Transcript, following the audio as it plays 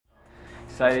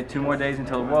Excited, 2 more days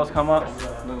until the Worlds come up.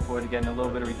 Looking forward to getting a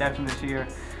little bit of redemption this year.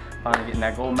 Finally getting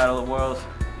that gold medal at Worlds.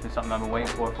 It's something I've been waiting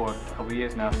for a couple of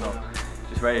years now, so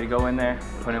just ready to go in there,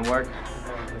 put in work,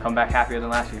 come back happier than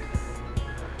last year.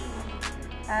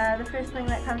 The first thing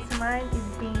that comes to mind is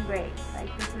being great.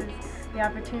 Like, this is the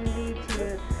opportunity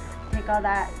to take all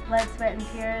that blood, sweat, and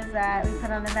tears that we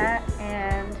put on the mat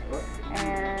and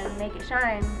make it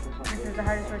shine. This is the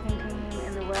hardest working team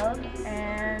in the world,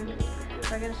 and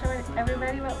we're going to show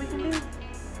everybody what we can do. I'm going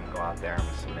to go out there, I'm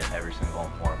going to submit every single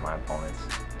one of my opponents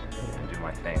and do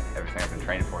my thing. Everything I've been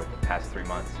training for the past 3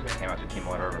 months. I came out to Team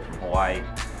Lloyd Irvin from Hawaii.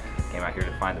 Came out here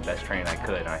to find the best training I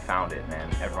could, and I found it, man.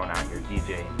 Everyone out here,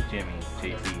 DJ, Jimmy,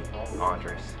 JT,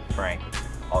 Andres, Frank,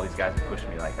 all these guys have pushed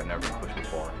me like I've never been pushed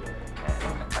before.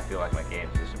 And I feel like my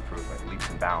game's just improved, like leaps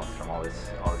and bounds from all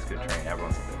this good training.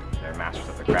 Everyone's they're masters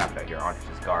of the craft out here. Andres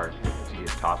is guard,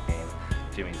 GJ's top game,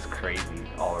 Jimmy's crazy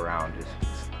all around, just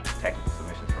technical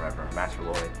submissions from everyone. Master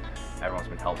Lloyd, everyone's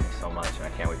been helping me so much, and I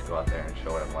can't wait to go out there and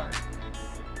show what I've learned.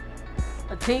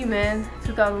 A team, man.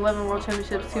 2011 World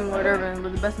Championships, Team Lloyd Irvin.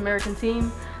 We're the best American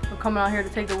team. We're coming out here to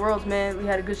take the Worlds, man. We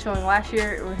had a good showing last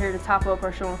year. We're here to top up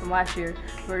our showing from last year.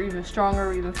 We're even stronger,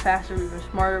 we're even faster, we're even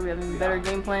smarter. We have even better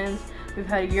game plans. We've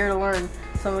had a year to learn.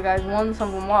 Some of the guys won,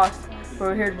 some of them lost. But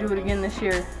we're here to do it again this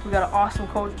year. We got an awesome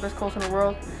coach, best coach in the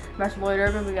world, Master Lloyd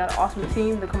Irvin. We got an awesome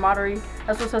team, the camaraderie.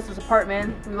 That's what sets us apart,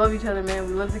 man. We love each other, man.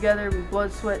 We live together. We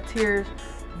blood, sweat, tears,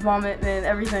 vomit, man,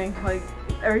 everything. Like,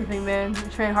 everything, man. We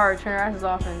train hard, train our asses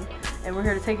off, and we're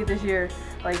here to take it this year,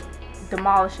 like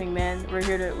demolishing, man. We're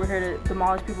here to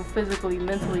demolish people physically,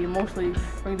 mentally, emotionally.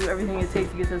 We're gonna do everything it takes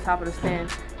to get to the top of the stand.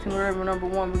 Team Lloyd Irvin #1.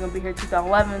 We're gonna be here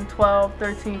 2011, 12,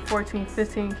 13, 14,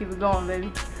 15. Keep it going,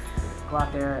 baby. Go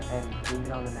out there and leave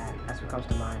it on the mat. That's what comes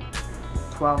to mind.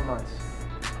 12 months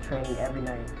training every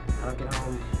night. I don't get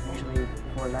home usually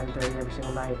before 11:30 every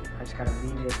single night. I just gotta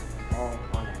leave it all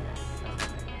on that mat.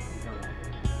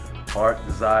 Heart,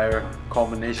 desire,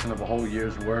 culmination of a whole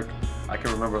year's work. I can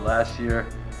remember last year,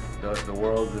 the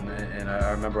Worlds, and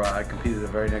I remember I competed the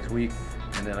very next week,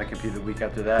 and then I competed the week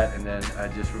after that, and then I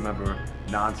just remember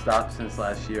non-stop since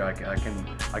last year.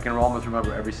 I can almost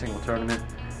remember every single tournament,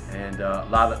 and a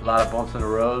lot of bumps in the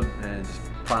road, and just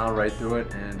plowing right through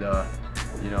it. And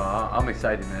you know, I'm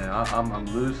excited, man. I'm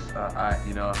loose.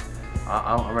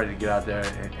 I'm ready to get out there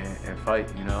and fight,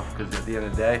 you know, because at the end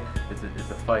of the day, it's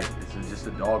a fight. It's just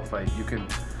a dog fight. You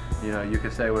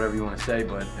can say whatever you want to say,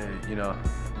 but you know,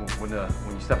 when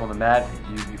you step on the mat,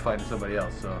 you fighting somebody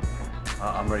else. So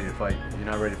I'm ready to fight. If you're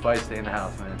not ready to fight, stay in the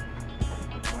house, man.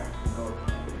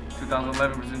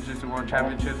 2011 Brazilian World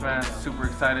Championships, man. Super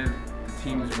excited. The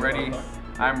team's ready.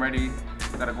 I'm ready.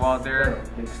 Gotta go out there,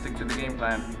 stick to the game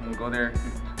plan. I'm gonna go there.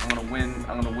 I'm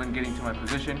gonna win getting to my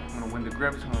position. I'm gonna win the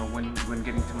grips. I'm gonna win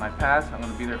getting to my pass. I'm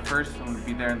gonna be there first. I'm gonna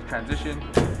be there in the transition.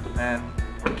 And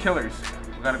we're killers.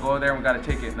 We gotta go out there and we gotta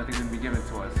take it. Nothing's gonna be given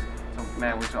to us. So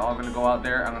man, we're all gonna go out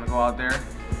there. I'm gonna go out there,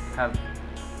 have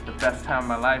the best time of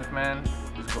my life, man.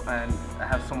 And I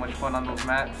have so much fun on those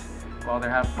mats. Go out there,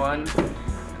 have fun.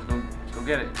 Let's go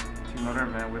get it. Team Lloyd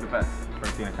Irvin, man, we're the best.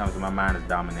 First thing that comes to my mind is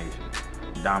domination.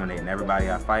 Dominating everybody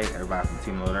I fight, everybody from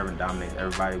Team Lloyd Irvin dominates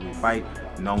everybody we fight.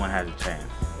 No one has a chance.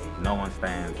 No one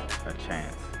stands a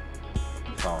chance.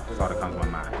 That's all that comes to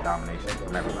my mind. Domination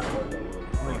from everybody.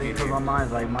 One thing comes to my mind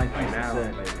is like Mike Houston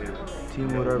said, Team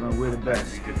Lloyd Irvin, we're the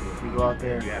best. We go out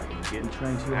there and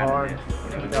train too hard.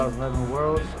 2011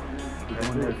 Worlds, we're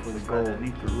going there for the gold.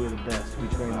 We're the best. We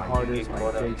train the hardest, like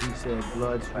JT said,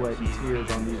 blood, sweat, and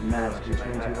tears on these mats. We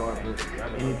train too hard for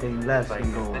anything less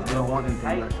than gold. We don't want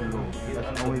anything less than gold.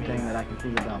 That's the only thing that I can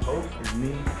think about is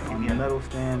me on the medal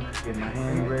stand with my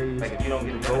hand raised,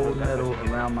 the gold medal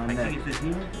around my neck.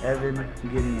 Evan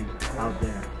Gideon out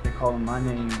there. They're calling my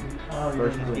name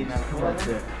first place. That's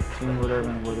it. Team Lloyd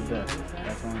Irvin, we're the best.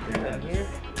 That's the only thing that matters.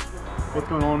 What's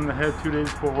going on in the head 2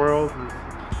 days before Worlds is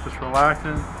just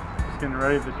relaxing, just getting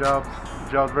ready. The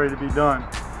job's ready to be done.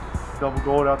 Double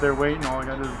gold out there waiting. All I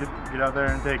got to do is get out there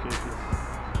and take it.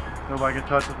 Just, nobody can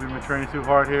touch us. We've been training too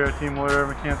hard here at Team Lloyd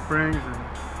Irvin Camp Springs, and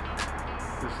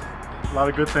just a lot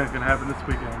of good things can happen this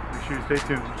weekend. Make sure you stay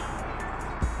tuned.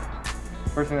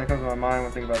 First thing that comes to my mind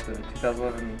when I think about the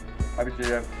 2011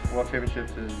 IBJJF World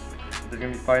Championships is there's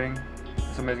going to be fighting.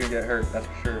 Somebody's going to get hurt, that's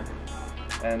for sure.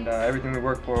 And everything we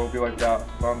work for will be wiped out,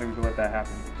 but I don't think we can let that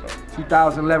happen. So.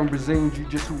 2011 Brazilian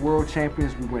Jiu-Jitsu World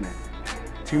Champions, we winning.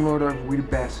 Team Lloyd Irvin, we the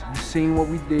best. You seen what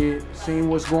we did, seen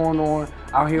what's going on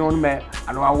out here on the mat.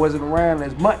 I know I wasn't around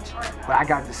as much, but I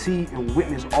got to see and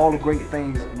witness all the great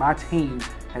things my team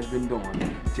has been doing.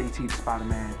 JT the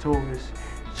Spider-Man, Torres,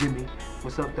 Jimmy,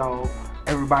 what's up, dog?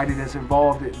 Everybody that's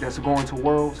involved, that's going to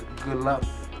Worlds, good luck.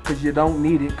 because you don't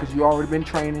need it, because you already been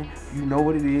training. You know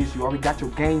what it is. You already got your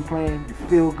game plan. You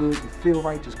feel good. You feel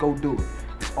right. Just go do it.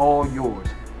 It's all yours.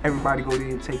 Everybody go there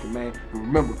and take it, man. And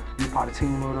remember, you're part of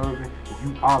Team Lloyd Irvin,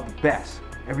 and you are the best.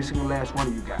 Every single last one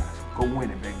of you guys. Go win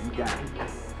it, baby. You got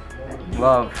it.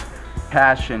 Love,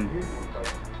 passion,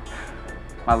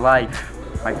 my life,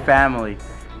 my family,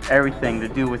 everything to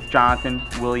do with Jonathan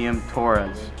William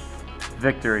Torres.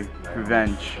 Victory,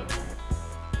 revenge.